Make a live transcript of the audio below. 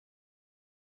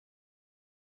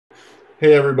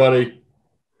Hey, everybody.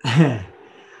 Hey,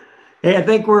 I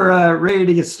think we're ready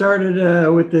to get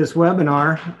started with this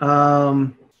webinar.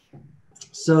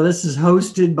 So this is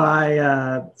hosted by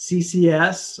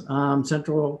CCS,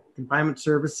 Central Confinement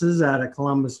Services out of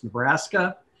Columbus,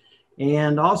 Nebraska,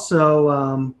 and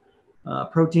also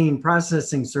Protein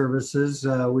Processing Services,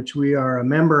 which we are a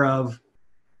member of.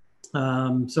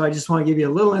 So I just want to give you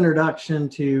a little introduction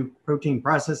to Protein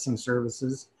Processing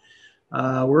Services.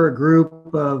 We're a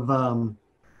group of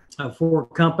 4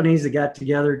 companies that got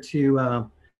together to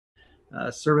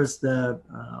service the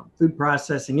food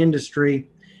processing industry,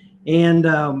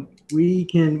 and we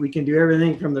can do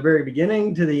everything from the very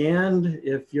beginning to the end.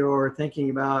 If you're thinking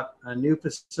about a new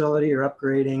facility or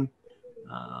upgrading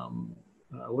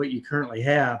what you currently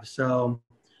have, so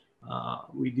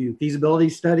we do feasibility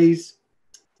studies,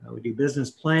 we do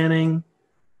business planning,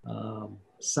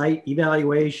 site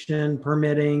evaluation,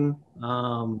 permitting.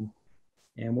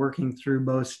 And working through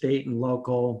both state and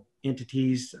local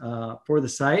entities for the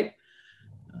site.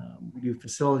 We do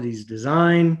facilities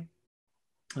design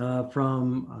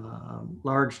from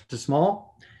large to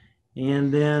small,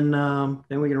 and then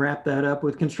we can wrap that up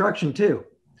with construction too.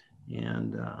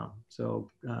 And so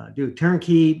do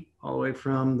turnkey all the way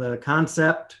from the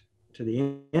concept to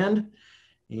the end.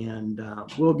 And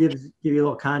we'll give you a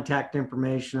little contact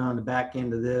information on the back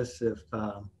end of this if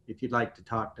you'd like to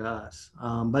talk to us.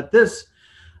 But this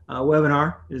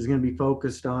webinar is going to be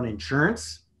focused on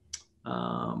insurance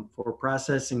for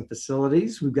processing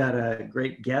facilities. We've got a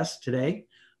great guest today,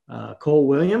 Cole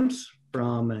Williams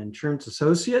from Insurance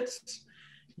Associates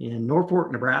in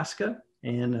Norfolk, Nebraska.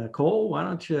 And Cole, why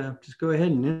don't you just go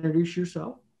ahead and introduce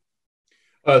yourself?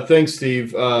 Thanks,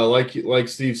 Steve. Like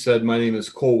Steve said, my name is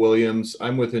Cole Williams.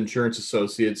 I'm with Insurance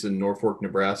Associates in Norfolk,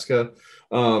 Nebraska.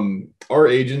 Our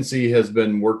agency has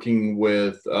been working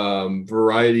with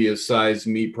variety of size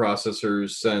meat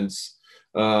processors since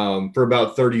for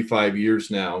about 35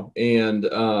 years now. And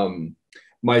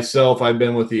myself, I've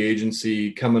been with the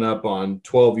agency coming up on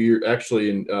 12 years.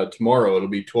 Actually, tomorrow it'll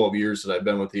be 12 years that I've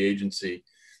been with the agency.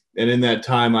 And in that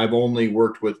time, I've only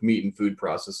worked with meat and food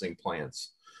processing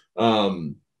plants.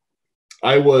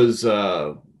 I was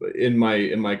in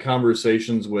my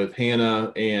conversations with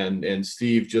Hannah and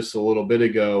Steve just a little bit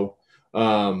ago.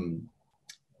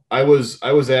 I was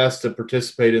asked to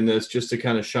participate in this just to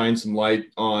kind of shine some light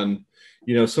on,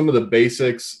 some of the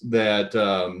basics that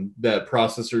that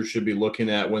processors should be looking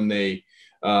at when they're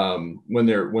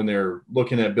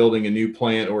looking at building a new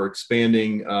plant or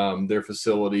expanding their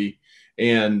facility,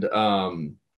 and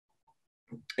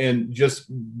just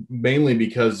mainly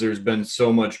because there's been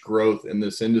so much growth in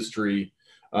this industry,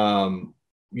 in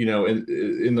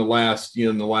the last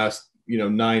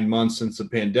 9 months since the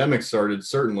pandemic started,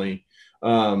 certainly.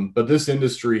 But this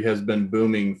industry has been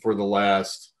booming for the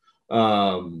last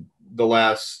I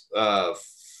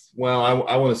want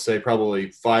to say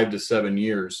probably 5 to 7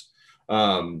 years.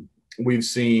 We've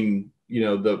seen,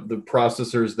 the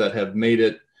processors that have made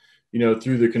it,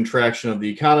 through the contraction of the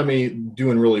economy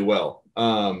doing really well.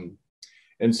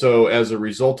 And so as a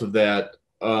result of that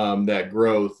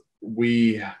growth,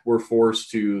 we were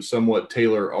forced to somewhat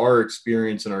tailor our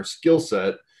experience and our skill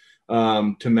set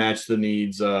to match the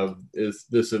needs of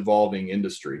this evolving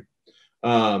industry.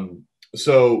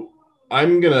 So I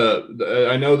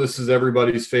know this is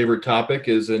everybody's favorite topic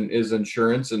is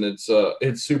insurance, and it's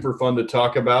super fun to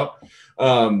talk about.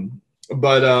 So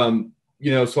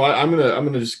I'm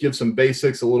gonna just give some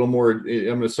basics, a little more. I'm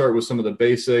gonna start with some of the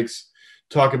basics,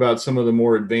 talk about some of the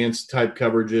more advanced type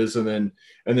coverages, and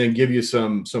then give you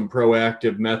some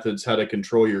proactive methods how to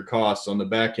control your costs on the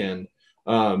back end.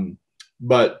 So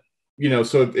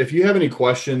if you have any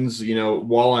questions,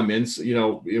 while I'm in,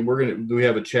 we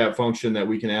have a chat function that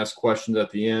we can ask questions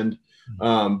at the end.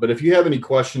 But if you have any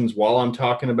questions while I'm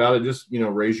talking about it, just,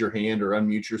 raise your hand or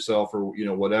unmute yourself or,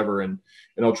 whatever, and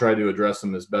I'll try to address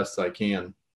them as best I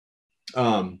can.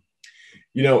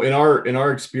 In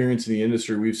our experience in the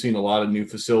industry, we've seen a lot of new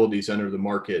facilities enter the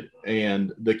market,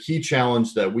 and the key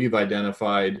challenge that we've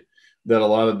identified that a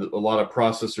lot of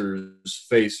processors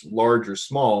face, large or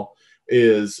small,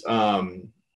 is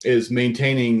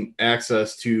maintaining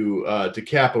access to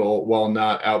capital while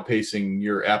not outpacing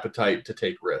your appetite to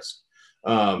take risk.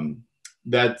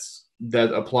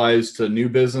 That applies to new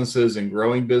businesses and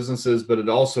growing businesses, but it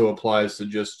also applies to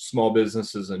just small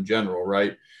businesses in general,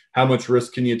 right? How much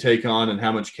risk can you take on, and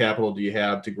how much capital do you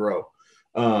have to grow?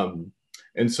 And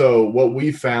so what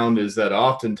we found is that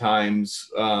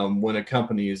oftentimes when a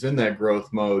company is in that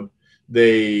growth mode,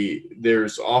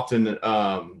 there's often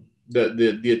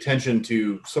the attention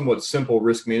to somewhat simple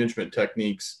risk management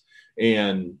techniques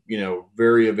and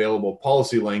very available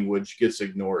policy language gets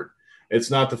ignored. It's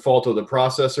not the fault of the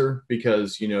processor,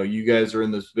 because you guys are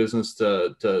in this business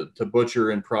to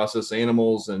butcher and process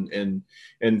animals and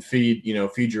feed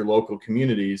your local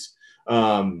communities.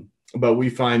 But we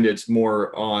find it's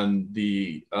more on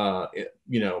the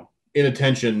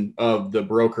inattention of the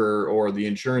broker or the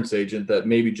insurance agent that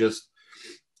maybe just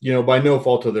by no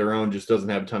fault of their own just doesn't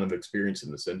have a ton of experience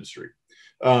in this industry.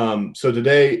 So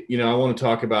today, I want to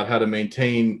talk about how to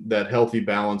maintain that healthy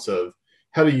balance of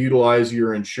how to utilize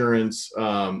your insurance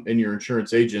and your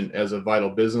insurance agent as a vital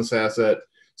business asset,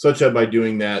 such that by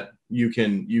doing that, you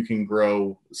can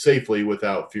grow safely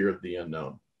without fear of the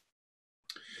unknown.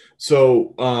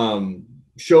 So,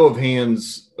 show of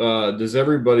hands, is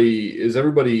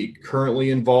everybody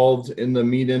currently involved in the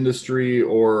meat industry,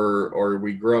 or are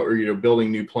we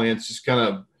building new plants? Just kind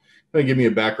of give me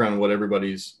a background on what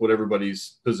everybody's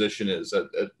position is at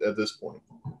this point.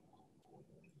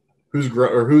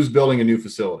 Who's building a new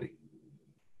facility?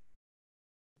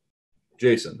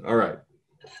 Jason. All right.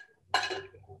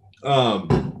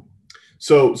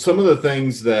 So some of the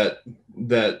things that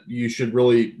you should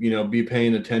really be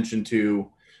paying attention to,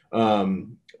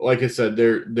 like I said,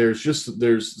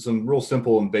 there's some real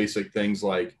simple and basic things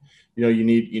like you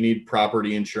need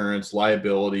property insurance,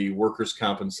 liability, workers'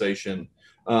 compensation.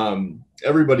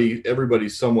 Everybody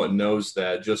somewhat knows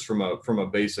that just from a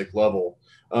basic level.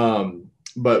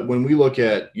 But when we look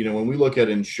at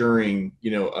insuring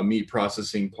a meat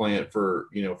processing plant for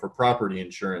property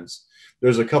insurance,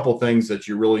 there's a couple things that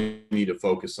you really need to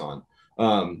focus on.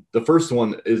 The first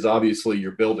one is obviously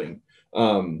your building.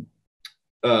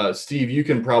 Steve, you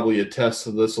can probably attest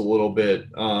to this a little bit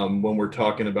when we're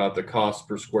talking about the cost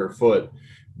per square foot.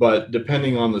 But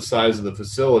depending on the size of the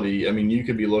facility, I mean, you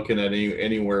could be looking at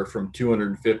anywhere from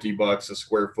 $250 a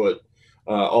square foot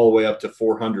all the way up to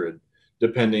 400,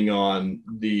 depending on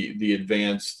the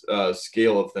advanced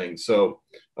scale of things. So,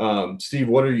 Steve,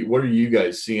 what are you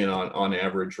guys seeing on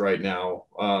average right now?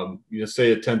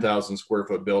 Say a 10,000 square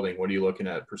foot building. What are you looking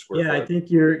at per square foot? I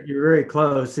think you're very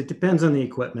close. It depends on the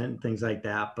equipment and things like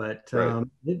that, but Right.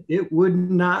 it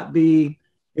wouldn't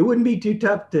be too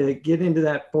tough to get into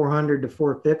that 400 to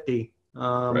 450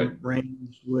 Right.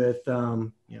 range with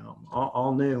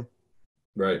all new.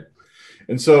 Right.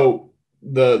 And so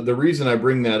the reason I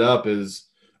bring that up is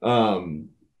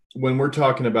when we're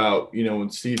talking about, when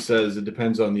Steve says it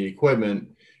depends on the equipment,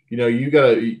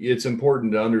 it's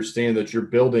important to understand that your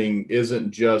building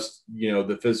isn't just,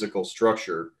 the physical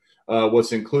structure.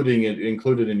 What's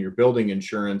included in your building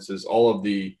insurance is all of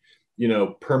the,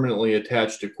 permanently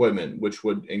attached equipment, which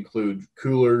would include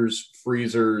coolers,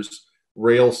 freezers,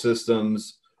 rail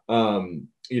systems,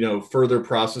 further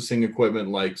processing equipment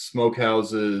like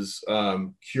smokehouses,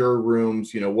 cure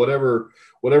rooms, whatever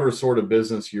sort of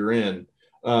business you're in.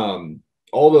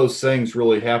 All those things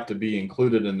really have to be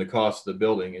included in the cost of the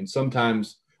building. And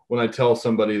sometimes when I tell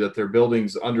somebody that their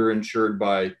building's underinsured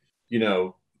by,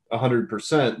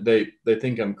 100%, they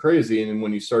think I'm crazy. And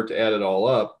when you start to add it all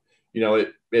up,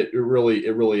 it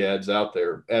really adds up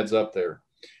there.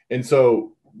 And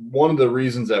so one of the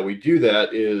reasons that we do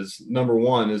that is, number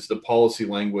one, is the policy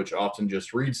language often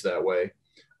just reads that way.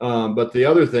 But the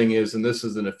other thing is, and this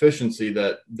is an efficiency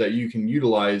that you can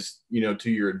utilize, to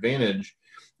your advantage,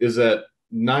 is that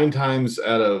 9 times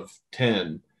out of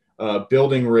 10,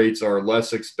 building rates are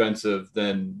less expensive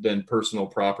than personal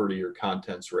property or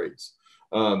contents rates.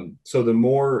 So the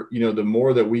more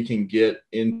that we can get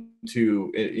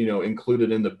into,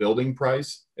 included in the building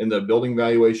price, in the building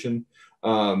valuation,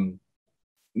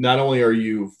 not only are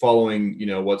you following,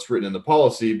 what's written in the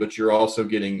policy, but you're also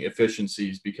getting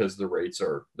efficiencies because the rates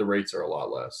are a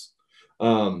lot less.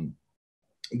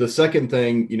 The second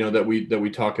thing, that we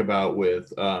talk about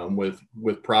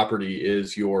with property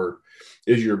is your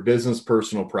business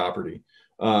personal property.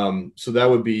 So that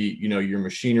would be, your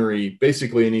machinery,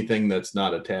 basically anything that's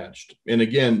not attached. And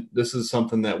again, this is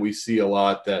something that we see a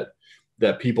lot that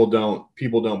people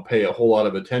don't pay a whole lot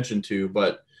of attention to,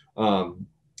 but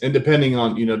and depending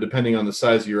on the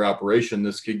size of your operation,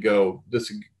 this could go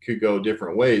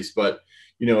different ways. But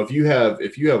if you have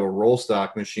a roll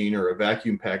stock machine or a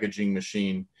vacuum packaging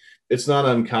machine, it's not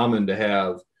uncommon to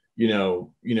have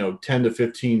 10 to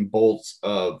 15 bolts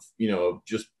of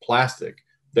just plastic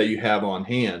that you have on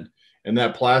hand. And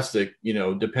that plastic,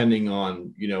 depending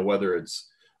on whether it's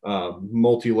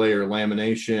multi-layer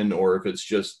lamination or if it's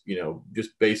just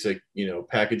basic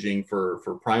packaging for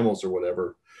primals or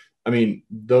whatever. I mean,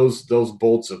 those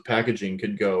bolts of packaging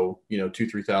could go,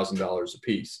 $2,000-$3,000 a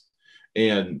piece.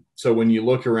 And so when you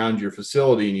look around your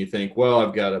facility and you think, well,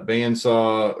 I've got a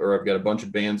bandsaw, or I've got a bunch of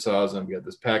bandsaws, and I've got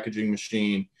this packaging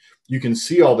machine, you can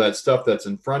see all that stuff that's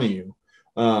in front of you.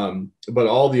 But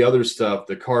all the other stuff,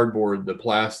 the cardboard, the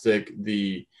plastic,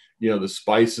 the, the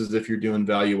spices, if you're doing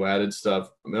value added stuff,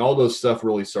 I mean, all those stuff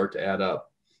really start to add up.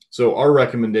 So our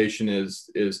recommendation is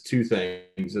two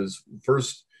things. Is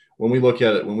first, when we look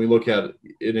at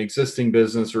an existing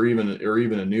business or even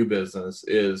a new business,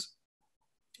 is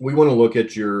we want to look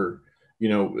at your,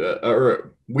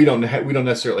 or we don't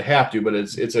necessarily have to, but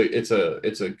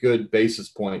it's a good basis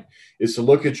point, is to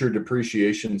look at your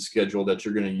depreciation schedule that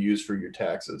you're going to use for your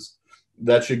taxes.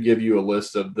 That should give you a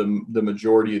list of the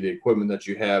majority of the equipment that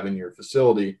you have in your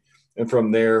facility. And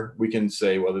from there, we can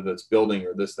say whether that's building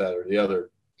or this, that, or the other.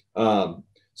 So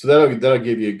that'll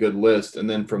give you a good list. And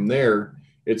then from there,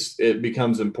 it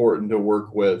becomes important to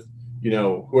work with,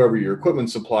 whoever your equipment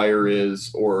supplier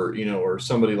is, or, or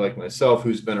somebody like myself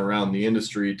who's been around the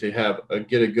industry, to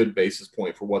get a good basis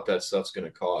point for what that stuff's going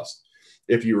to cost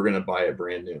if you were going to buy it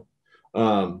brand new.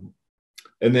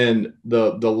 And then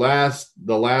the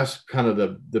last kind of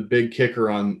the big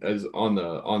kicker on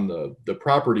the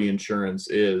property insurance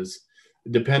is,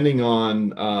 depending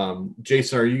on,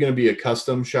 Jason, are you going to be a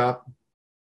custom shop?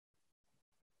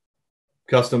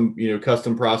 Custom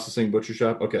processing butcher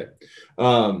shop? Okay.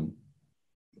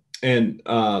 And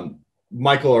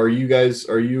Michael, are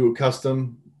you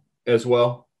custom as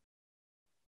well?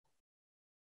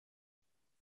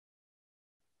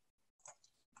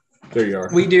 There you are.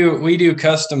 We do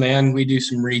custom, and we do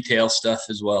some retail stuff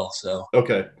as well. So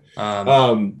okay.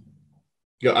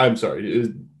 Yeah, I'm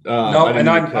sorry. No, and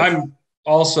I'm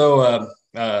also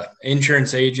a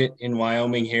insurance agent in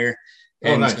Wyoming here,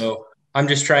 and nice. So I'm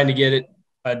just trying to get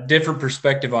a different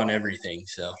perspective on everything.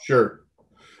 So sure.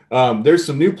 There's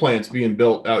some new plants being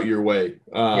built out your way.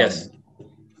 Yes.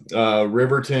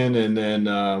 Riverton, and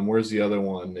then where's the other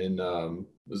one? In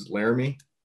was it Laramie?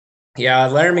 Yeah,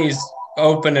 Laramie's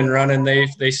open and running.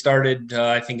 They started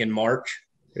I think in March.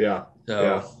 Yeah.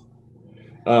 So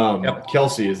yep.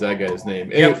 Kelsey is that guy's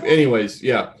name. Yep. Anyways,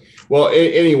 yeah. Well,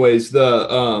 anyways,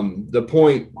 the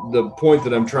point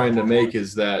that I'm trying to make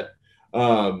is that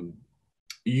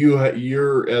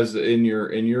you're as in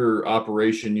your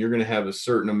operation, you're going to have a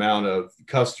certain amount of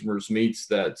customers' meats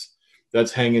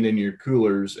that's hanging in your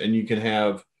coolers, and you could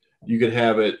have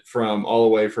it from all the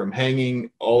way from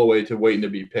hanging all the way to waiting to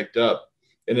be picked up.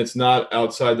 And it's not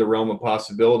outside the realm of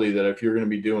possibility that if you're going to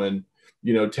be doing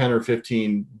 10 or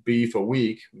 15 beef a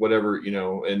week, whatever,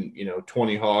 and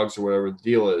 20 hogs or whatever the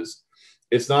deal is,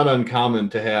 it's not uncommon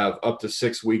to have up to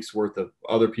 6 weeks worth of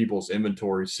other people's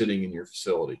inventory sitting in your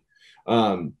facility.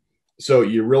 So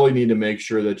you really need to make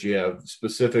sure that you have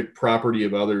specific property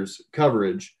of others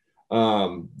coverage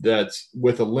that's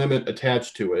with a limit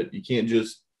attached to it. You can't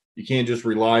just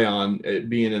rely on it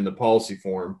being in the policy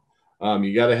form.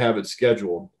 You got to have it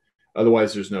scheduled.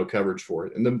 Otherwise, there's no coverage for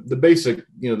it. And the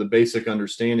basic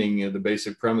understanding, the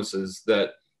basic premise is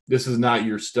that this is not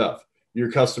your stuff.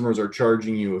 Your customers are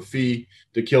charging you a fee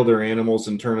to kill their animals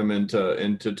and turn them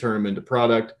into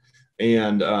product,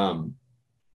 and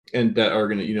that are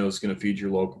going to, is going to feed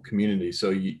your local community. So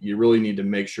you really need to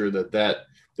make sure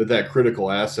that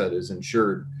critical asset is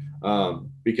insured,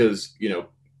 because,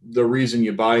 the reason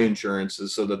you buy insurance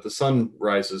is so that the sun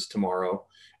rises tomorrow.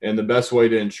 And the best way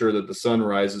to ensure that the sun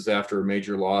rises after a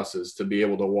major loss is to be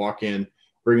able to walk in,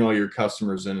 bring all your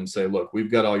customers in and say, look,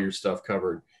 we've got all your stuff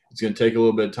covered. It's going to take a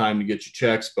little bit of time to get you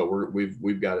checks, but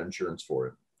we've got insurance for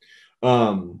it.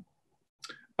 I'm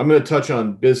going to touch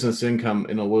on business income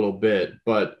in a little bit,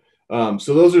 but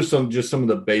so those are some of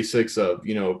the basics of,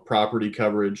 property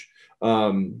coverage,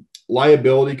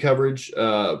 liability coverage.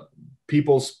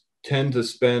 People tend to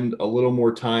spend a little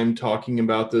more time talking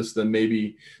about this than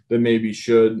maybe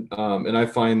should. And I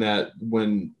find that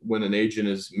when an agent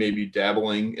is maybe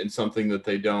dabbling in something that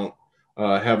they don't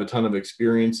have a ton of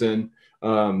experience in.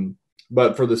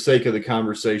 But for the sake of the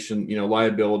conversation,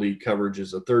 liability coverage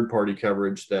is a third-party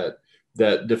coverage that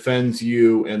defends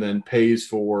you and then pays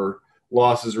for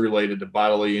losses related to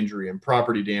bodily injury and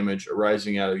property damage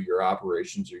arising out of your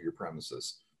operations or your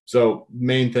premises. So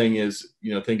main thing is,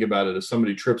 think about it. If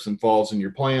somebody trips and falls in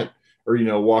your plant, or,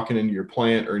 walking into your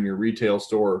plant or in your retail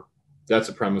store, that's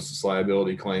a premises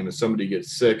liability claim. If somebody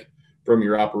gets sick from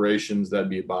your operations, that'd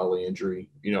be a bodily injury,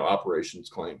 operations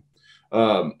claim.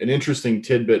 An interesting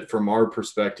tidbit from our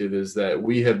perspective is that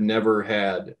we have never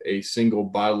had a single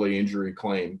bodily injury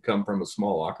claim come from a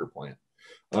small locker plant.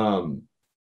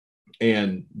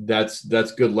 And that's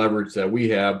good leverage that we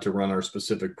have to run our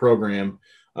specific program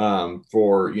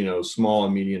for small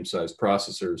and medium-sized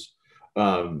processors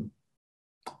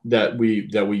that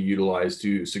we utilize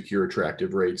to secure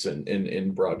attractive rates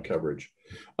and broad coverage.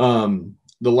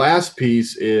 the last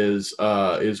piece is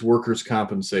workers'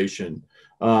 compensation.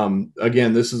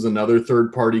 Again, this is another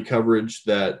third-party coverage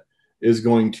that is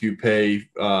going to pay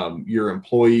your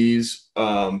employees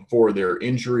for their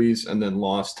injuries and then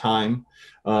lost time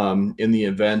in the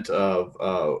event of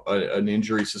an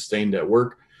injury sustained at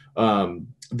work.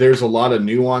 There's a lot of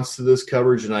nuance to this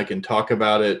coverage, and I can talk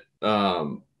about it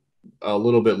a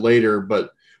little bit later,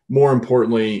 but more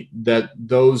importantly, that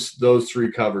those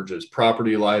three coverages,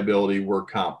 property, liability, work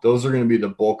comp, those are going to be the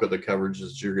bulk of the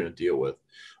coverages you're going to deal with,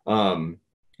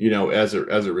 as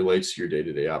it relates to your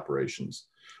day-to-day operations.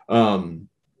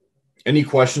 Any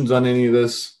questions on any of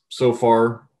this so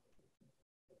far?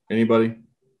 Anybody?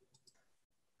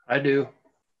 I do.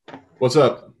 What's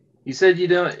up? You said you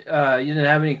didn't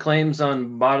have any claims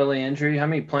on bodily injury. How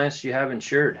many plants do you have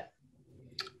insured?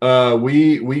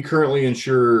 We currently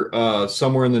insure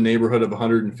somewhere in the neighborhood of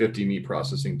 150 meat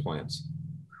processing plants.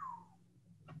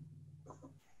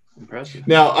 Impressive.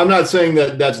 Now, I'm not saying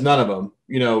that that's none of them,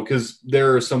 because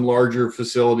there are some larger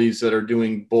facilities that are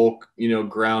doing bulk,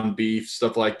 ground beef,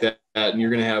 stuff like that. And you're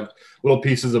going to have little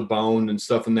pieces of bone and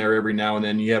stuff in there every now and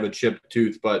then. You have a chipped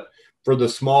tooth. But for the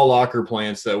small locker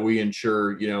plants that we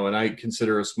insure, and I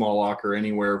consider a small locker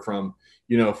anywhere from,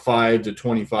 5 to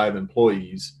 25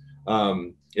 employees.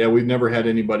 Yeah, we've never had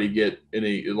anybody get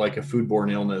any like a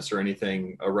foodborne illness or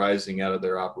anything arising out of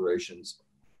their operations.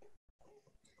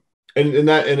 And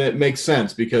it makes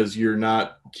sense because you're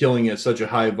not killing at such a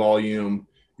high volume.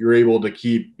 You're able to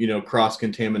keep, cross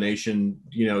contamination,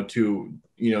 to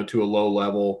a low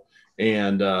level,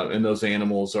 and those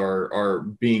animals are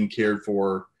being cared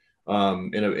for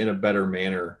in a better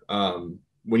manner.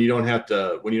 When you don't have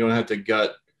to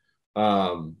gut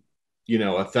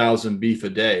 1,000 beef a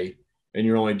day, and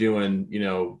you're only doing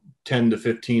 10 to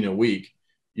 15 a week,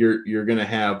 you're going to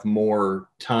have more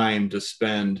time to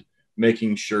spend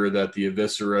making sure that the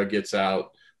eviscera gets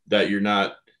out, that you're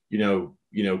not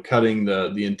cutting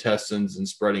the intestines and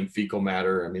spreading fecal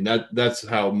matter. I mean, that's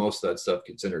how most of that stuff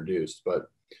gets introduced.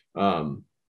 But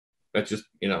that's just,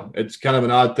 it's kind of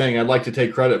an odd thing. I'd like to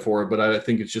take credit for it, but I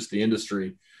think it's just the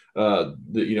industry, of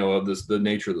the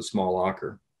nature of the small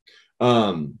locker.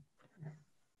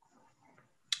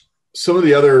 Some of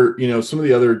the other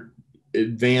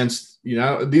advanced,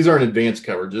 these aren't advanced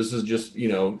coverage. This is just,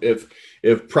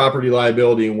 if property,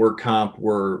 liability, and work comp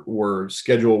were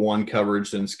Schedule I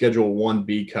coverage, then Schedule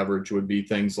 1B coverage would be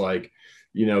things like,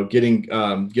 getting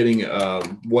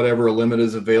whatever limit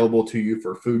is available to you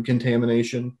for food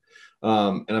contamination.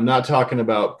 And I'm not talking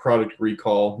about product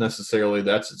recall necessarily.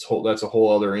 That's a whole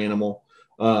other animal.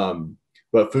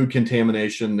 But food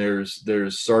contamination,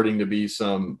 there's starting to be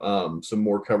some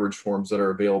more coverage forms that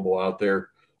are available out there.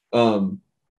 And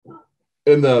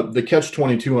the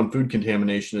catch-22 on food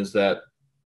contamination is that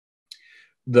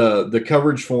the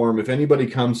coverage form, if anybody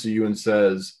comes to you and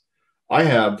says, I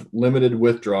have limited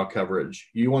withdrawal coverage,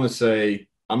 you want to say,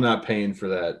 I'm not paying for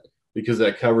that because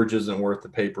that coverage isn't worth the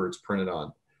paper it's printed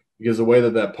on. Because the way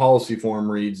that policy form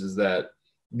reads is that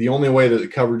the only way that the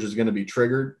coverage is going to be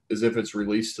triggered is if it's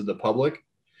released to the public.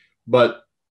 But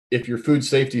if your food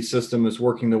safety system is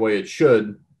working the way it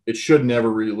should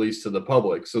never release to the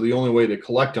public. So the only way to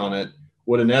collect on it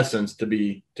would, in essence,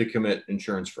 to commit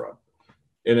insurance fraud.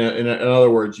 In other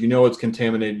words, it's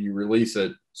contaminated, you release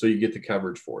it, so you get the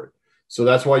coverage for it. So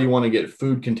that's why you want to get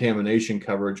food contamination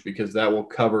coverage, because that will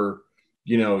cover,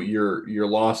 your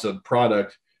loss of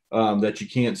product that you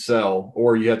can't sell,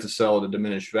 or you have to sell at a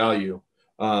diminished value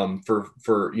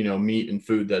for meat and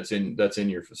food that's in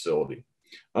your facility.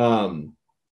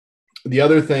 The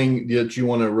other thing that you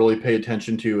want to really pay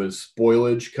attention to is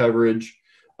spoilage coverage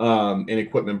and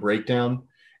equipment breakdown.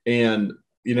 And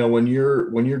when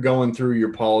you're going through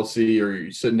your policy, or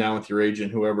you're sitting down with your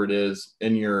agent, whoever it is,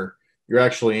 and you're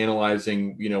actually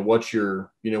analyzing what's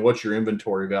your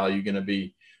inventory value going to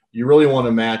be, you really want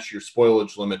to match your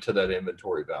spoilage limit to that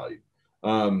inventory value.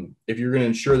 If you're going to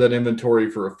insure that inventory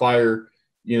for a fire,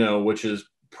 which is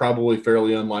probably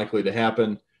fairly unlikely to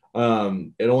happen,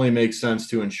 it only makes sense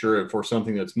to insure it for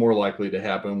something that's more likely to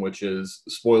happen, which is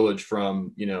spoilage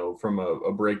from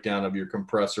a breakdown of your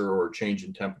compressor or change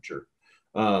in temperature.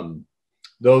 That's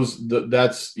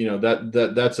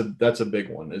a big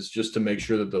one, is just to make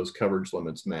sure that those coverage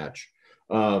limits match.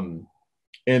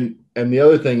 And the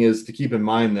other thing is to keep in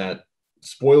mind that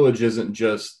spoilage isn't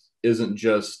just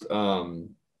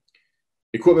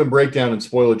equipment breakdown and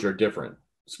spoilage are different.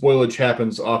 Spoilage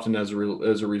happens often as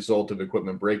a result of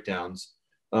equipment breakdowns,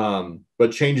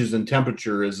 but changes in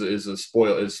temperature is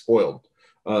spoiled.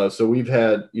 So we've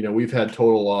had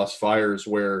total loss fires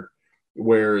where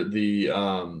the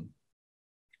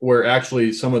where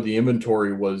actually some of the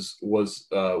inventory was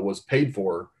paid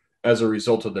for as a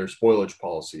result of their spoilage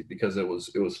policy because it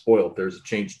was spoiled. There's a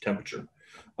change in temperature.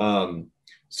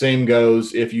 Same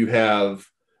goes if you have,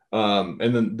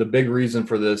 and then the big reason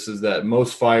for this is that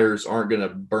most fires aren't going to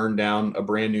burn down a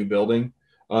brand new building.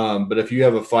 But if you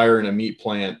have a fire in a meat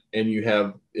plant and you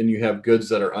have goods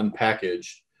that are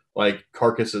unpackaged, like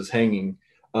carcasses hanging,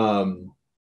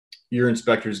 your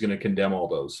inspector is going to condemn all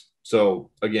those. So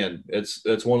again,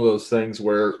 it's one of those things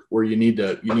where you need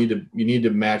to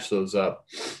match those up,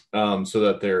 so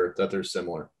that they're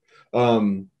similar.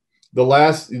 Probably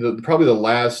the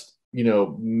last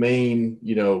main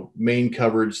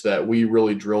coverage that we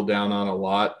really drill down on a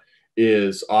lot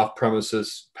is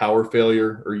off-premises power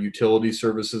failure or utility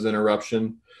services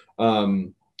interruption.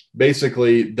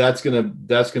 Basically that's gonna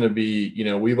be,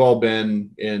 we've all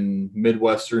been in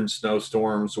Midwestern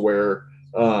snowstorms where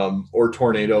or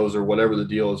tornadoes or whatever the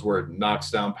deal is, where it knocks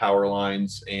down power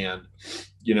lines, and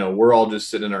we're all just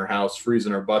sitting in our house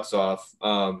freezing our butts off,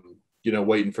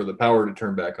 waiting for the power to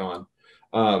turn back on.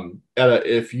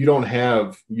 If you don't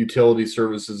have utility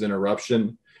services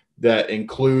interruption that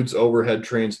includes overhead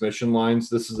transmission lines,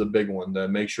 this is a big one, to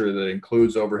make sure that it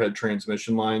includes overhead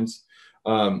transmission lines.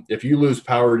 If you lose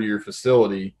power to your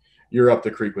facility, you're up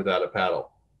the creek without a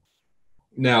paddle.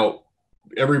 Now,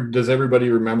 does everybody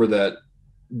remember that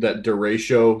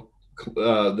derecho,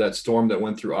 that storm that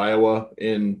went through Iowa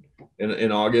in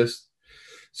August?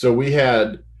 So we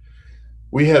had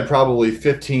probably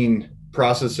 15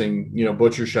 processing,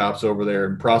 butcher shops over there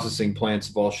and processing plants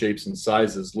of all shapes and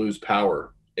sizes lose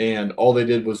power, and all they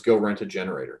did was go rent a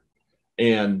generator.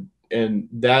 And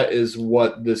that is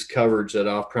what this coverage, that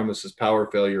off-premises power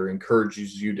failure,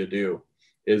 encourages you to do,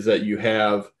 is that you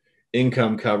have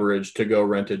income coverage to go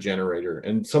rent a generator.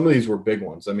 And some of these were big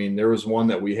ones. I mean, there was one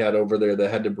that we had over there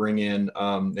that had to bring in,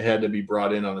 it had to be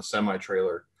brought in on a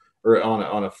semi-trailer or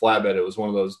on a flatbed. It was one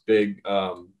of those big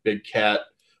cat,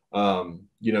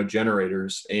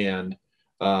 generators. And,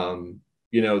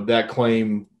 that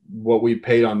claim, what we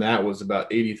paid on that was about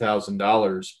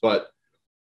 $80,000. But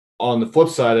on the flip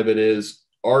side of it is,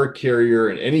 our carrier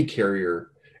and any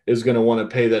carrier is going to want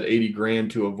to pay that 80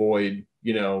 grand to avoid, a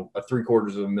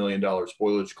 $750,000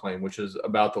 spoilage claim, which is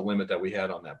about the limit that we had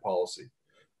on that policy.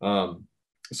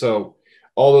 So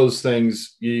all those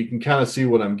things, you can kind of see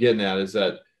what I'm getting at, is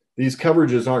that these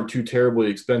coverages aren't too terribly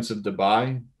expensive to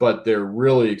buy, but they're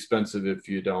really expensive if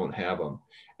you don't have them.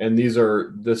 And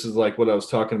this is like what I was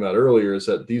talking about earlier, is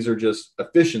that these are just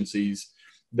efficiencies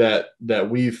that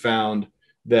we've found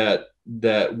that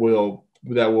will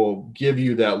give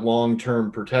you that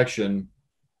long-term protection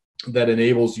that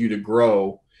enables you to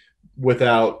grow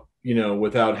without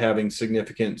having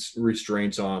significant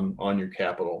restraints on your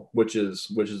capital, which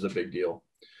is a big deal.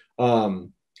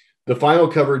 The final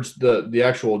coverage, the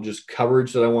actual just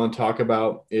coverage that I want to talk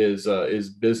about is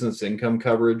business income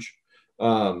coverage.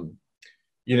 Our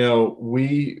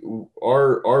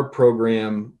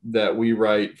program that we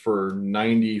write for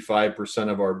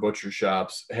 95% of our butcher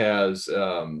shops has,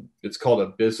 it's called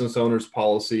a business owner's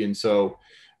policy. And so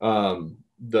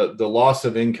the loss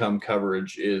of income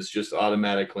coverage is just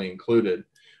automatically included.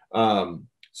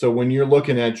 So when you're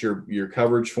looking at your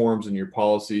coverage forms and your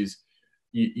policies,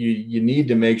 you need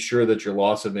to make sure that your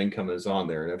loss of income is on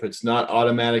there. And if it's not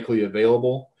automatically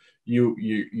available,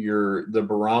 the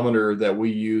barometer that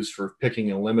we use for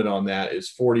picking a limit on that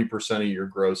is 40% of your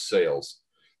gross sales.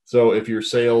 So if your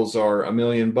sales are $1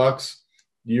 million,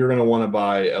 you're going to want to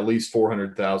buy at least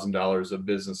 $400,000 of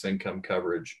business income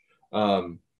coverage.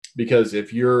 Because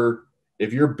if your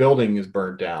building is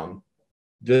burnt down,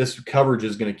 this coverage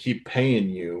is going to keep paying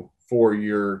you for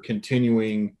your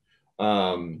continuing,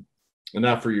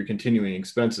 not for your continuing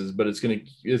expenses, but it's going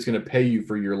to pay you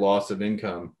for your loss of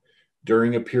income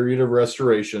during a period of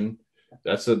restoration.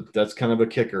 That's kind of a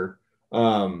kicker.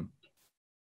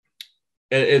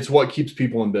 It's what keeps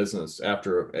people in business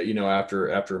after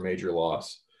a major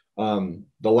loss. The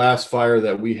last fire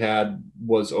that we had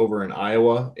was over in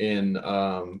Iowa in,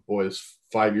 it's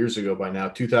 5 years ago by now,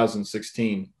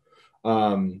 2016.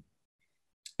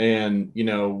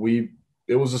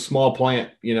 It was a small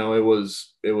plant, it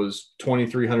was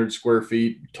 2,300 square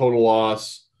feet total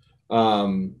loss.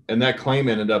 And that claim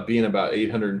ended up being about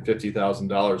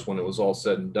 $850,000 when it was all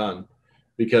said and done,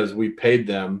 because we paid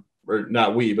them, or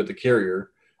not we, but the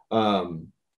carrier,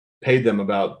 paid them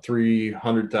about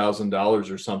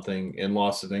 $300,000 or something in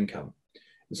loss of income.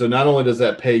 So not only does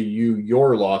that pay you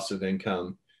your loss of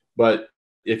income, but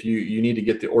if you need to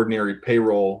get the ordinary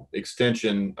payroll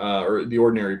extension, or the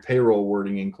ordinary payroll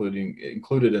wording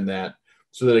included in that,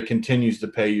 so that it continues to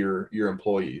pay your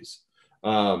employees.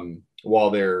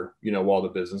 while while the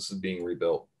business is being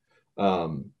rebuilt.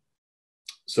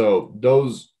 So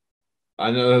those,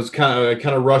 I know I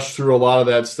kind of rushed through a lot of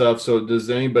that stuff. So does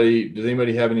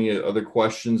anybody have any other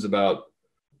questions about,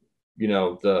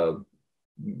 some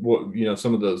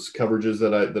of those coverages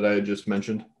that I had just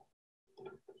mentioned?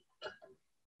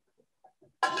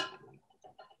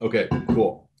 Okay,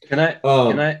 cool. Can I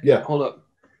hold up?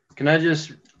 Can I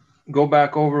just go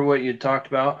back over what you talked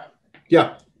about?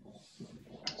 Yeah.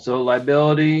 So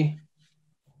liability,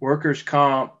 workers'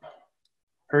 comp,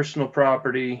 personal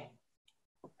property,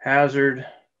 hazard,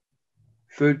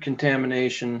 food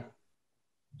contamination,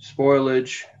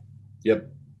 spoilage.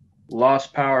 Yep.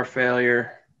 Lost power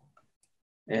failure,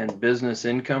 and business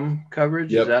income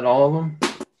coverage. Yep. Is that all of them?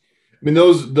 I mean,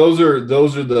 those are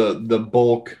the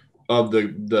bulk of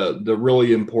the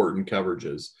really important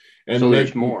coverages. And so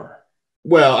there's more.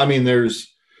 Well, I mean,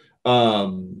 there's a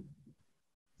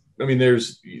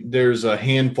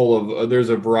handful of there's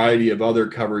a variety of other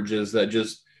coverages that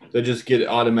just get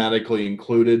automatically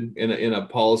included in a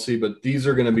policy, but these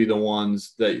are going to be the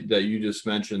ones that you just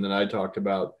mentioned that I talked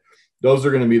about. Those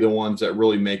are going to be the ones that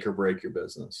really make or break your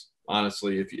business,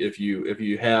 honestly, if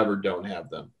you have or don't have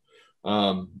them.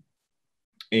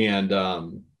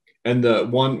 And the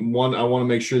one I want to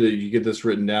make sure that you get this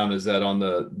written down is that on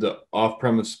the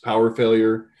off-premise power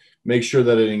failure, make sure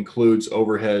that it includes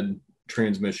overhead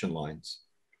transmission lines.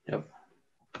 Yep.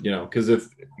 Because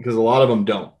a lot of them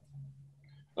don't.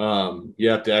 You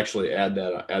have to actually add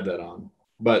that on.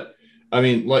 But I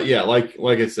mean, like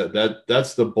I said,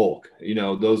 that's the bulk.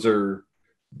 Those are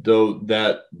those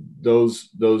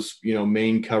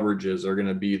main coverages are going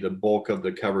to be the bulk of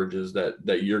the coverages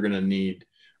that you're going to need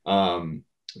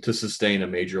to sustain a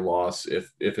major loss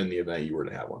if in the event you were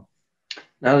to have one.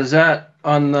 Now, is that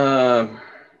on the?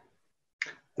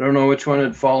 I don't know which one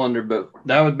it'd fall under, but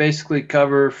that would basically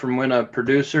cover from when a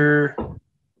producer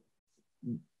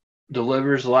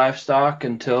delivers livestock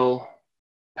until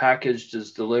packaged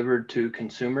is delivered to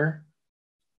consumer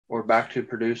or back to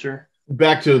producer?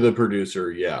 Back to the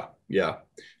producer, yeah.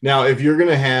 Now, if you're going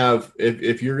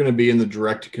to be in the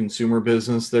direct to consumer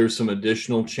business, there's some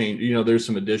additional change. There's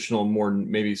some additional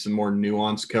maybe some more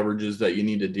nuanced coverages that you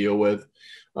need to deal with,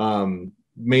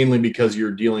 mainly because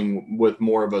you're dealing with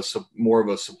more of a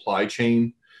supply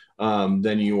chain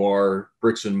than you are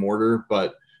bricks and mortar.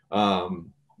 But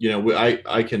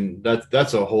I can,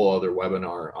 that's a whole other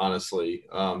webinar, honestly,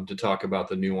 to talk about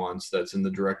the nuance that's in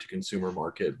the direct to consumer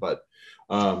market. But,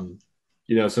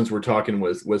 since we're talking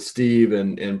with Steve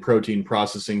and protein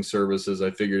processing services,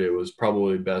 I figured it was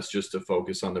probably best just to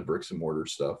focus on the bricks and mortar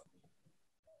stuff.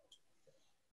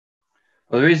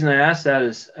 Well, the reason I asked that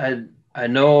is I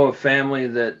know a family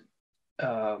that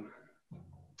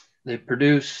they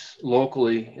produce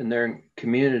locally in their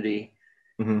community,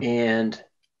 mm-hmm. and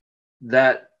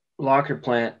that locker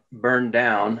plant burned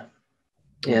down,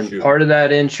 and part of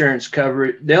that insurance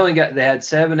coverage, they had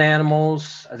 7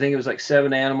 animals. I think it was like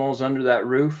 7 animals under that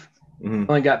roof. Mm-hmm.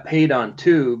 Only got paid on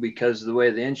 2 because of the way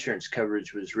the insurance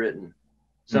coverage was written.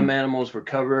 Some animals were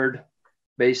covered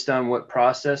based on what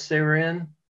process they were in,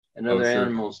 and other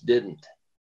animals didn't.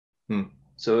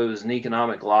 So it was an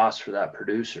economic loss for that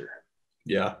producer.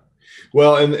 Yeah.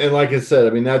 Well, and like I said, I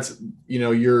mean, that's,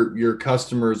 your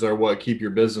customers are what keep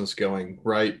your business going.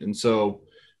 Right. And so,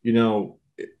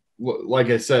 like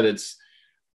I said,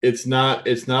 it's not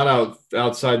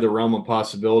outside the realm of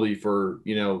possibility for,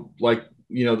 like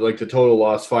the total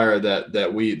loss fire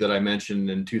that I mentioned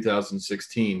in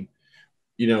 2016,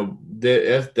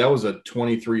 that was a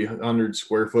 2,300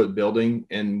 square foot building,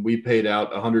 and we paid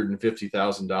out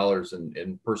 $150,000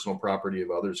 in personal property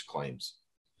of others claims.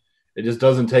 It just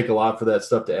doesn't take a lot for that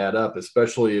stuff to add up,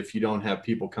 especially if you don't have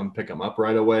people come pick them up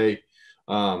right away.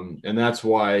 And that's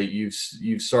why you've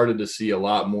started to see a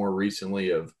lot more recently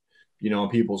of, on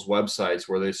people's websites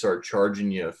where they start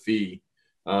charging you a fee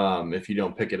if you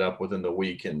don't pick it up within the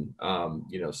week, and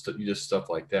just stuff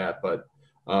like that. But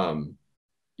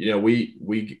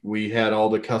we had all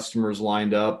the customers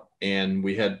lined up, and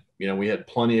we had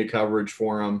plenty of coverage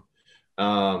for them,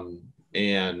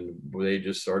 and they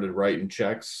just started writing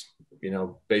checks,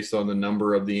 based on the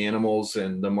number of the animals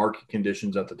and the market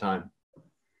conditions at the time.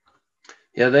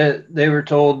 Yeah, they were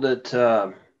told that,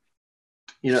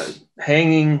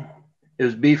 hanging, it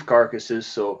was beef carcasses.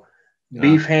 So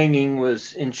beef hanging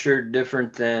was insured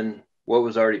different than what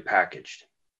was already packaged.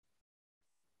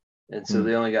 And so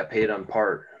they only got paid on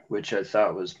part, which I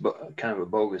thought was kind of a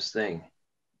bogus thing.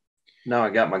 Now I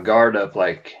got my guard up,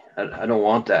 like, I don't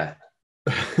want that.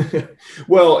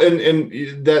 Well, and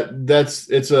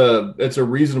it's a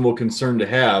reasonable concern to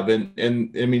have, and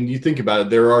I mean, you think about it,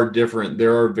 there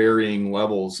are varying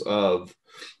levels of,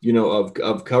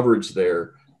 of coverage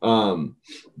there,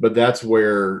 but that's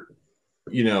where,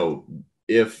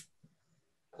 if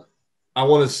I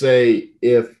want to say,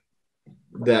 if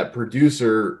that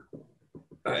producer,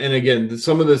 and again,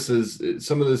 some of this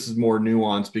is more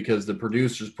nuanced because the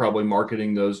producer's probably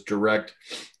marketing those direct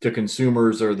to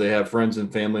consumers, or they have friends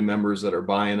and family members that are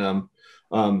buying them.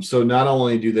 So not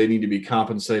only do they need to be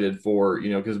compensated for,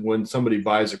 because when somebody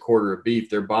buys a quarter of beef,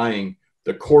 they're buying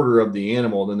the quarter of the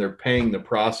animal, then they're paying the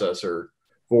processor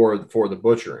for the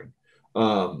butchering.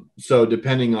 So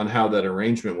depending on how that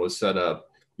arrangement was set up,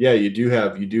 yeah, you do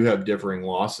have differing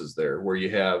losses there, where you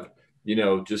have,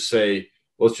 just say,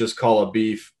 let's just call a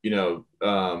beef,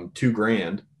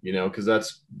 $2,000, because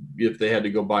that's, if they had to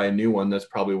go buy a new one, that's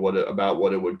probably about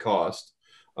what it would cost.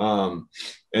 And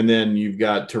then you've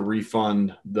got to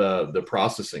refund the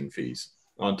processing fees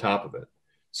on top of it.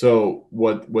 So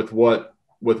with what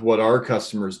our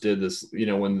customers did this,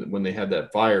 when they had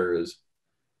that fire, is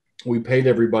we paid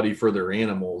everybody for their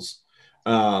animals.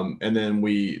 And then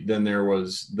there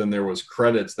was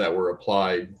credits that were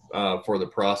applied for the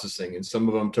processing, and some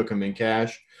of them took them in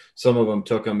cash, some of them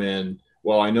took them in,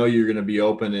 well, I know you're going to be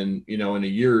open in a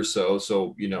year or so,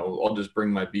 I'll just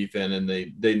bring my beef in, and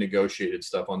they negotiated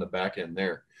stuff on the back end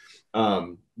there.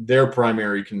 Their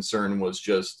primary concern was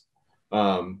just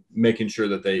making sure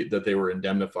that they were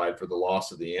indemnified for the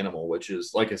loss of the animal, which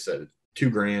is, like I said,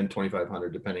 $2,000,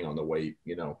 $2,500, depending on the weight,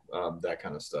 that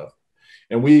kind of stuff.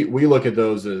 And we look at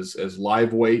those as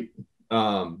live weight,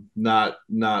 not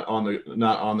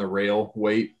on the rail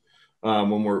weight,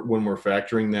 when we're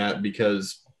factoring that,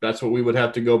 because that's what we would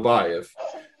have to go buy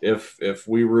if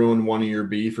we ruin one of your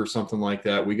beef or something like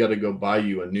that. We got to go buy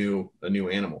you a new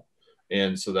animal,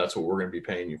 and so that's what we're going to be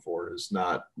paying you for, is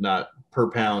not per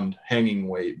pound hanging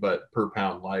weight, but per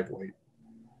pound live weight.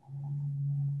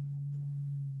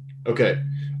 Okay,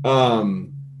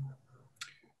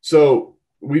 so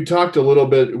we talked a little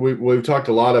bit. We've talked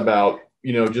a lot about,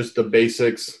 just the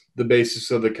basics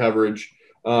of the coverage.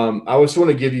 I just want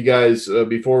to give you guys,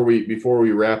 before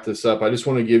we wrap this up, I just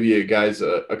want to give you guys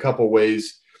a couple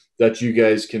ways that you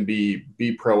guys can be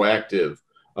proactive,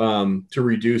 to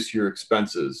reduce your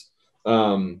expenses.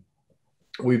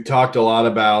 We've talked a lot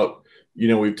about,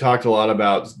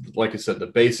 like I said,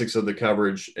 the basics of the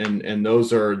coverage, and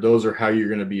those are how you're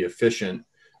going to be efficient,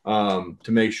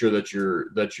 to make sure that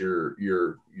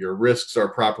your risks are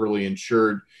properly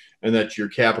insured, and that your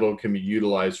capital can be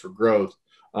utilized for growth.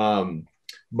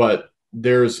 But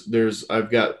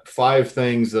I've got 5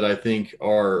 things that I think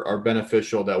are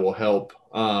beneficial, that will help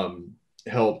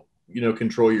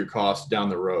control your costs down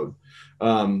the road.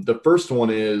 The first one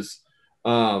is,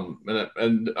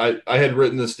 and I had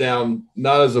written this down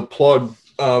not as a plug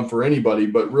for anybody,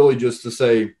 but really just to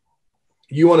say,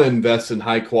 you want to invest in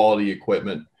high quality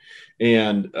equipment,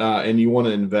 and you want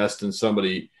to invest in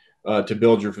somebody to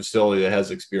build your facility that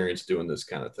has experience doing this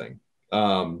kind of thing.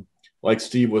 Like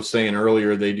Steve was saying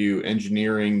earlier, they do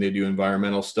engineering, they do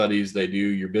environmental studies, they do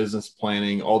your business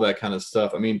planning, all that kind of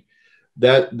stuff. I mean,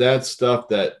 that's stuff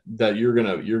that you're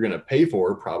gonna pay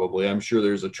for, probably. I'm sure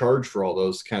there's a charge for all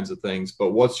those kinds of things,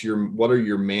 but what are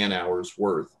your man hours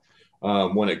worth,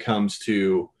 when it comes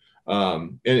to,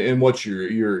 and what's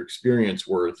your experience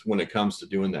worth when it comes to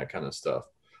doing that kind of stuff?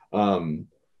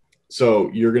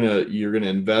 So you're gonna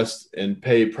invest and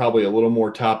pay probably a little more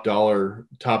top dollar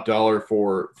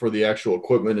for the actual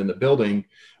equipment in the building,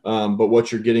 but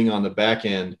what you're getting on the back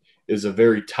end is a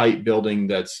very tight building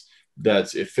that's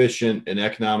efficient and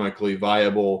economically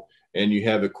viable, and you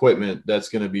have equipment that's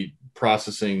going to be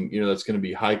processing, that's going to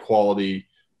be high quality,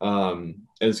 and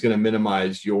it's going to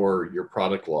minimize your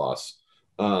product loss,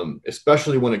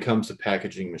 especially when it comes to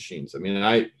packaging machines. I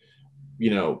mean,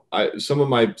 some of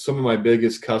my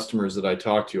biggest customers that I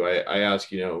talk to, I ask,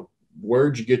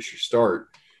 where'd you get your start?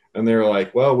 And they're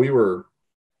like, well, we were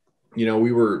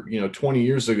 20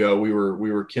 years ago, we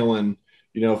were killing,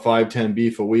 5-10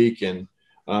 beef a week, and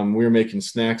we were making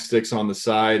snack sticks on the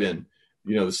side, and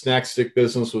the snack stick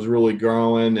business was really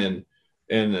growing, and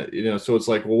so it's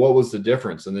like, well, what was the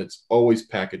difference? And it's always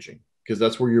packaging, because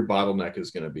that's where your bottleneck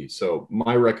is going to be. So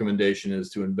my recommendation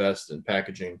is to invest in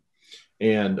packaging,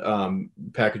 and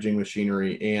packaging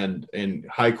machinery, and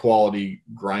high quality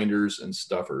grinders and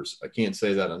stuffers. I can't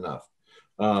say that enough.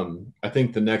 I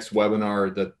think the next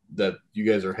webinar that you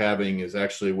guys are having is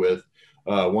actually with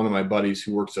one of my buddies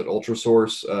who works at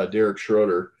Ultrasource, Derek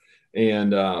Schroeder,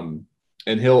 and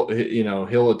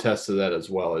he'll attest to that as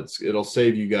well. It'll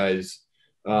save you guys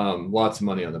lots of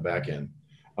money on the back end.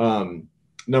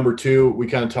 Number two, we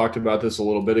kind of talked about this a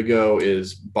little bit ago,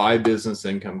 is buy business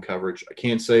income coverage. I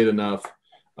can't say it enough.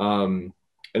 And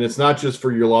it's not just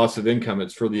for your loss of income,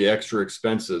 it's for the extra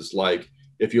expenses. Like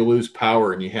if you lose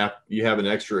power and you have an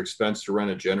extra expense to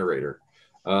rent a generator,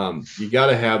 you got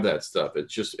to have that stuff.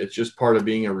 It's just part of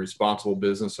being a responsible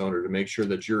business owner to make sure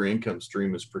that your income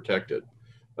stream is protected.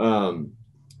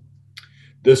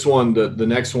 This one, the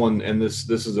next one, and this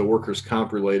is a workers'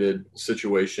 comp related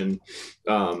situation,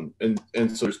 and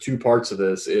so there's two parts of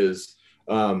this. Is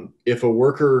if a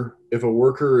worker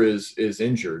is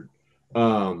injured,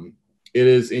 it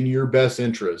is in your best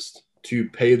interest to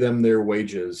pay them their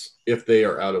wages if they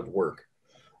are out of work.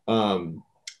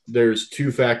 There's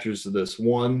two factors to this.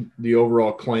 One, the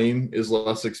overall claim is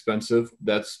less expensive.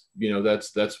 That's a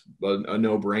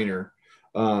no-brainer.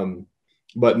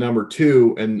 But number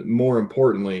two, and more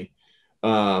importantly,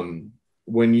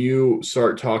 when you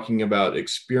start talking about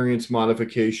experience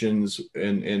modifications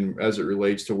and as it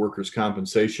relates to workers'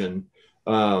 compensation,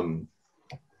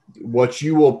 what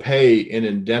you will pay in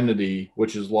indemnity,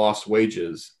 which is lost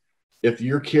wages, if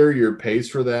your carrier pays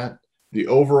for that, the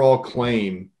overall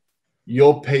claim,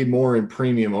 you'll pay more in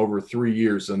premium over 3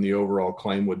 years than the overall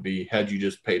claim would be had you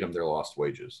just paid them their lost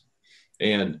wages.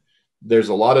 And there's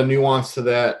a lot of nuance to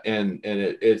that, and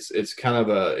it's kind of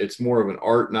it's more of an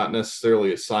art, not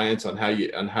necessarily a science on how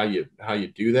you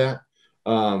do that.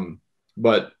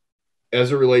 But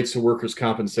as it relates to workers'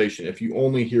 compensation, if you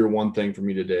only hear one thing from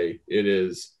me today, it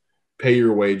is pay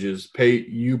your wages, pay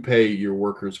your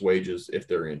workers' wages if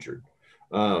they're injured.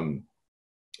 And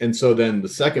so then the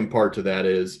second part to that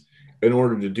is, in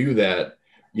order to do that,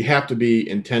 you have to be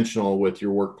intentional with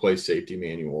your workplace safety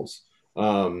manuals.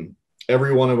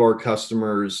 Every one of our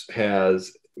customers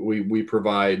we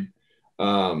provide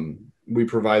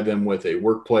them with a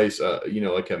workplace,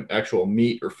 like an actual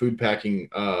meat or food packing,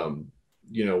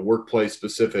 workplace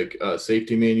specific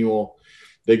safety manual.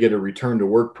 They get a return to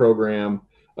work program,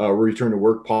 return to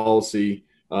work policy.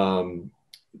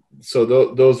 So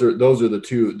those are the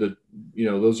two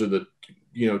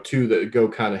two that go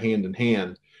kind of hand in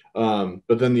hand.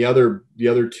 But then the other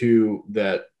two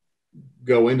that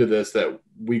go into this that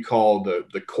we call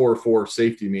the core 4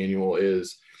 safety manual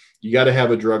is you got to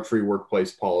have a drug-free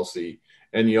workplace policy,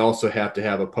 and you also have to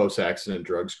have a post-accident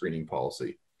drug screening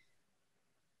policy.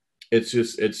 It's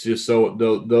just so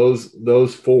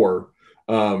those 4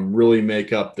 really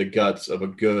make up the guts of a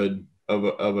good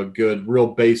real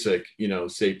basic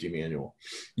safety manual.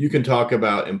 You can talk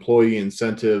about employee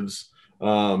incentives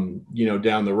down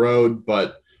the road,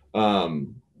 but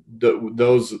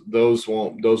those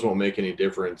won't make any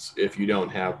difference if you don't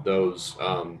have those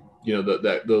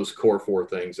those core 4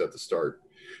 things at the start.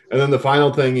 And then the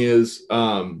final thing is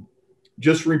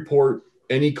just report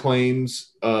any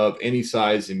claims of any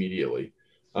size immediately.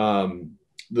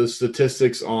 The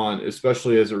statistics on,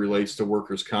 especially as it relates to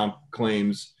workers' comp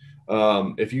claims,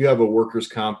 if you have a workers'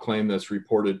 comp claim that's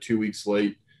reported 2 weeks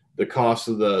late, the cost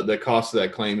of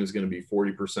that claim is going to be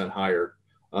 40% higher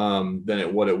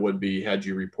than what it would be had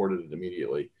you reported it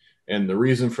immediately. And the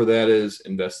reason for that is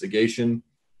investigation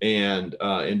and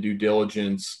due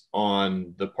diligence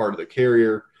on the part of the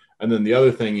carrier. And then the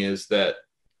other thing is that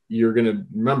you're going to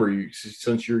remember,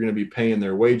 since you're going to be paying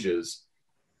their wages,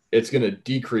 it's going to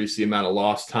decrease the amount of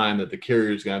lost time that the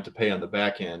carrier is going to have to pay on the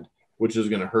back end, which is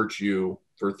going to hurt you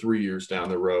for 3 years down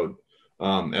the road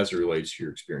as it relates to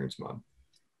your experience mod.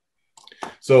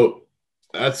 So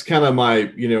that's kind of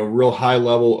my, real high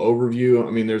level overview.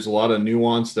 I mean, there's a lot of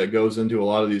nuance that goes into a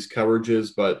lot of these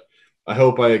coverages, but I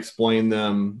hope I explain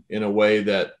them in a way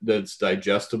that's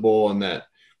digestible and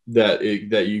that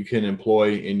you can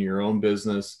employ in your own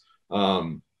business.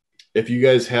 If you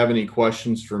guys have any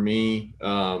questions for me,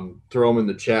 throw them in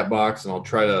the chat box and we'll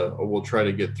try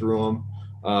to get through them.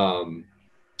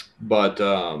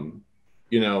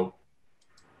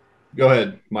 Go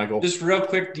ahead, Michael. Just real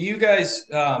quick, do you guys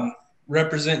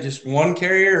represent just one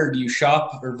carrier, or do you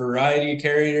shop a variety of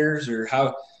carriers, or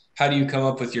how do you come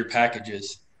up with your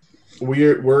packages?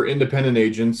 We're independent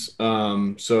agents,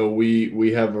 so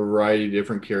we have a variety of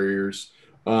different carriers.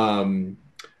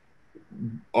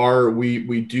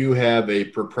 We do have a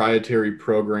proprietary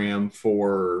program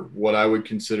for what I would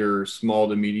consider small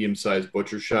to medium sized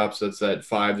butcher shops. That's at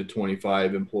 5 to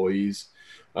 25 employees.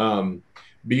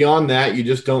 Beyond that, you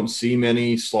just don't see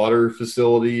many slaughter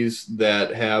facilities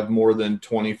that have more than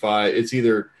 25. It's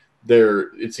either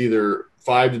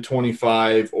 5 to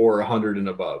 25 or 100 and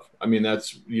above. I mean,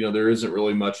 that's, there isn't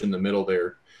really much in the middle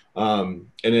there. And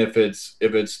if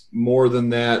it's more than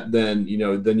that, then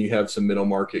you have some middle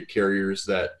market carriers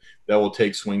that will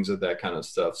take swings at that kind of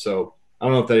stuff. So I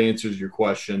don't know if that answers your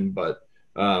question, but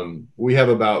We have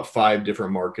about 5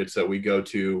 different markets that we go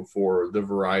to for the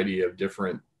variety of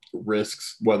different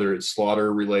risks, whether it's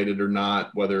slaughter related or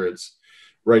not, whether it's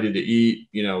ready to eat,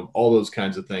 all those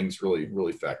kinds of things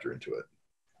really factor into it.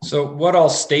 So what all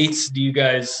states do you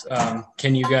guys,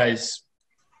 can you guys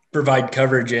provide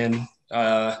coverage in?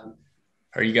 Are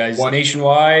you guys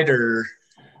nationwide or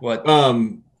what?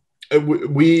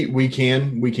 We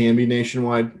can be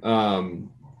nationwide.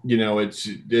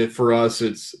 For us,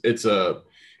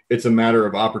 it's a matter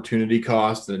of opportunity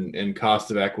cost and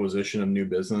cost of acquisition of new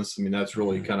business. I mean, that's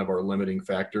really kind of our limiting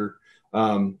factor.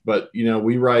 But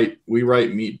we write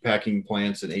meat packing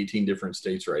plants in 18 different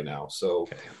states right now. So,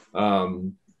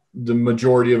 the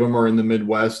majority of them are in the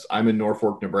Midwest. I'm in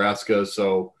Norfolk, Nebraska.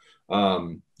 So,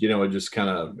 it just kind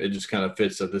of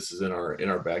fits that this is in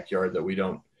our backyard, that we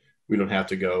don't have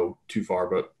to go too far,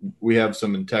 but we have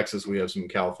some in Texas. We have some in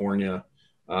California,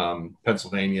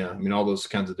 Pennsylvania. I mean, all those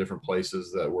kinds of different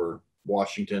places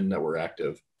Washington, that were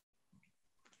active.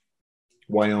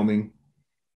 Wyoming.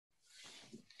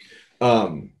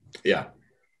 Yeah.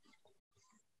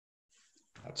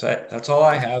 That's it. That's all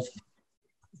I have.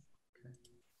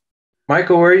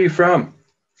 Michael, where are you from?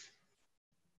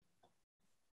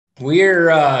 We're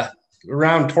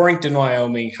around Torrington,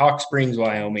 Wyoming, Hawk Springs,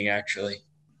 Wyoming, actually.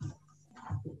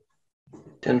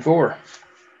 10-4.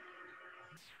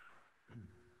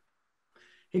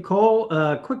 Hey,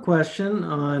 Cole, quick question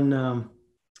on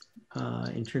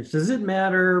insurance. Does it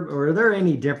matter, or are there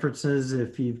any differences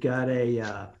if you've got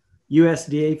a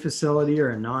USDA facility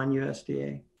or a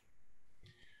non-USDA?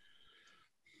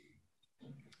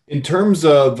 In terms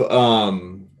of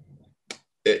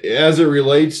as it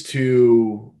relates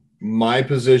to my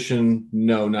position,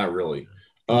 no, not really.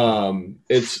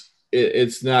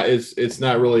 It's not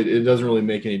really, it doesn't really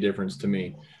make any difference to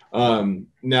me.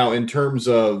 Now, in terms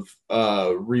of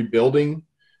rebuilding,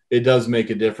 it does make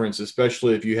a difference,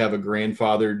 especially if you have a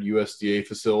grandfathered USDA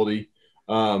facility.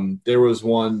 There was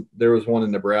one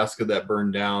in Nebraska that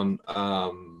burned down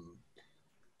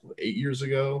 8 years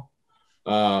ago.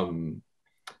 And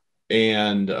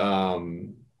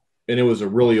it was a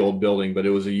really old building, but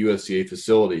it was a USDA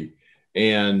facility.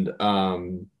 And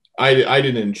I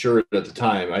didn't insure it at the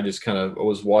time. I just kind of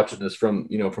was watching this from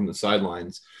the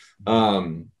sidelines.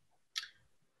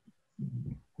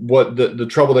 What the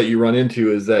trouble that you run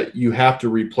into is that you have to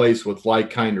replace with like,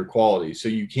 kind, or quality. So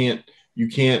you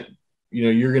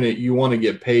want to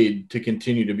get paid to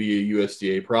continue to be a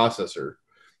USDA processor.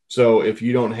 So if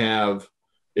you don't have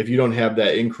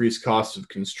that increased cost of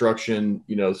construction,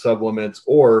 sublimits,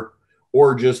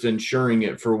 or just insuring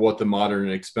it for what the modern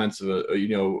and expensive,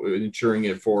 insuring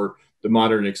it for the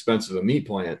modern expense of a meat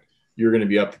plant, you're going to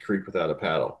be up the creek without a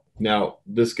paddle. Now,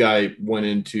 this guy went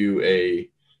into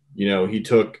he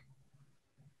took,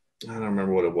 I don't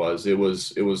remember what it was. It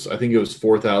was, I think it was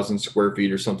 4,000 square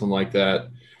feet or something like that.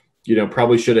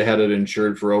 Probably should have had it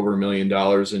insured for over $1 million.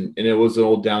 And it was an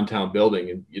old downtown building.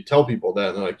 And you tell people that,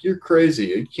 and they're like, you're crazy.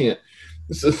 You can't,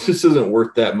 this isn't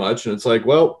worth that much. And it's like,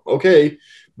 well, okay.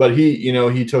 But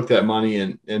he took that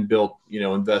money and built,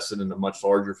 invested in a much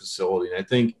larger facility. And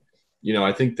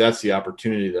I think that's the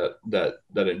opportunity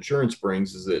that insurance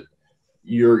brings, is that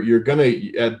you're going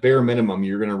to, at bare minimum,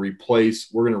 we're going to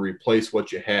replace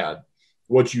what you had.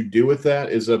 What you do with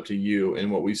that is up to you.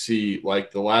 And what we see, like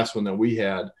the last one that we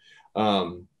had,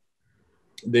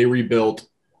 they rebuilt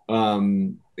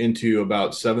into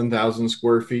about 7,000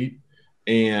 square feet,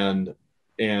 and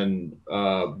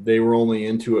they were only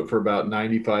into it for about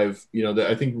 95.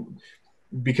 I think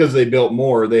because they built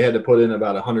more, they had to put in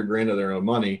about $100,000 of their own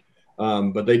money,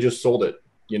 but they just sold it,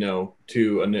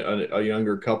 to a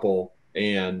younger couple,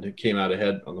 and came out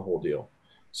ahead on the whole deal.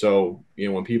 So,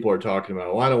 when people are talking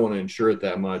about, well, I don't want to insure it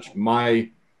that much,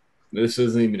 this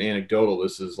isn't even anecdotal.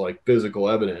 This is like physical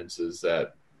evidence, is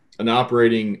that an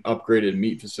operating upgraded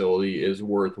meat facility is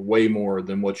worth way more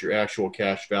than what your actual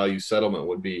cash value settlement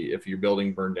would be if your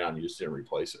building burned down, you just didn't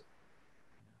replace it.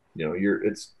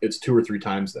 It's 2 or 3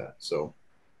 times that. So,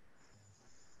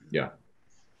 yeah.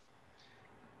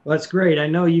 Well, that's great. I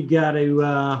know you've got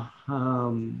to,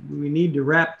 we need to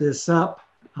wrap this up.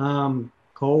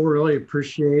 Cole, really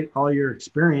appreciate all your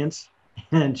experience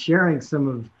and sharing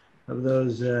some of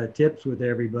those tips with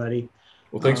everybody.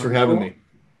 Well, thanks for having me.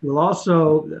 We'll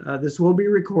also, this will be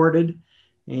recorded,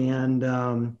 and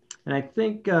I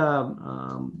think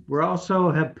we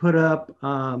also have put up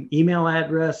email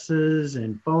addresses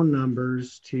and phone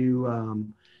numbers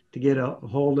to get a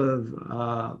hold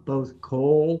of both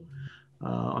Cole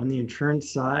on the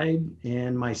insurance side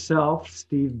and myself,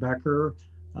 Steve Becker,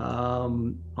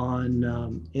 on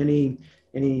any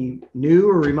new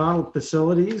or remodeled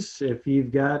facilities. If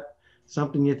you've got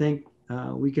something you think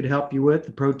we could help you with,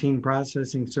 the protein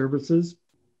processing services,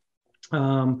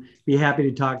 be happy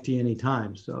to talk to you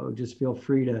anytime. So just feel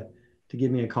free to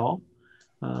give me a call.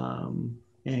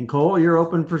 And Cole, you're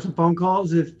open for some phone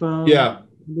calls if yeah.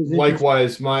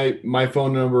 Likewise, my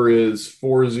phone number is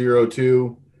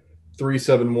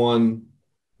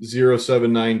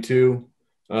 402-371-0792.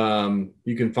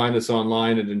 You can find us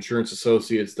online at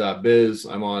insuranceassociates.biz.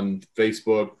 I'm on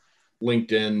Facebook,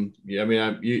 LinkedIn. Yeah, I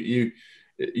mean,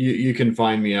 you can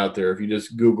find me out there. If you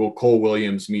just Google Cole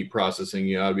Williams Meat Processing,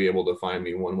 you ought to be able to find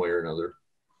me one way or another.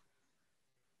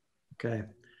 Okay,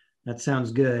 that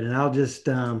sounds good. And I'll just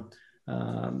the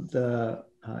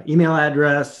email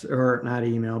address, or not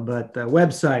email, but the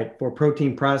website for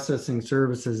protein processing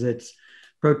services. It's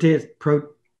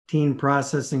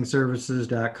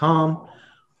proteinprocessingservices.com,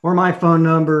 or my phone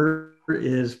number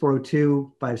is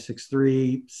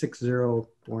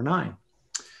 402-563-6049.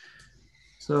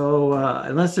 So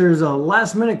unless there's a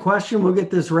last minute question, we'll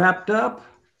get this wrapped up.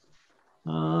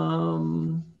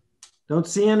 Don't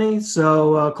see any.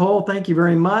 So Cole, thank you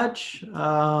very much.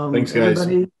 Thanks, guys.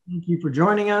 Everybody, thank you for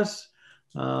joining us.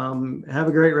 Have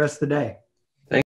a great rest of the day.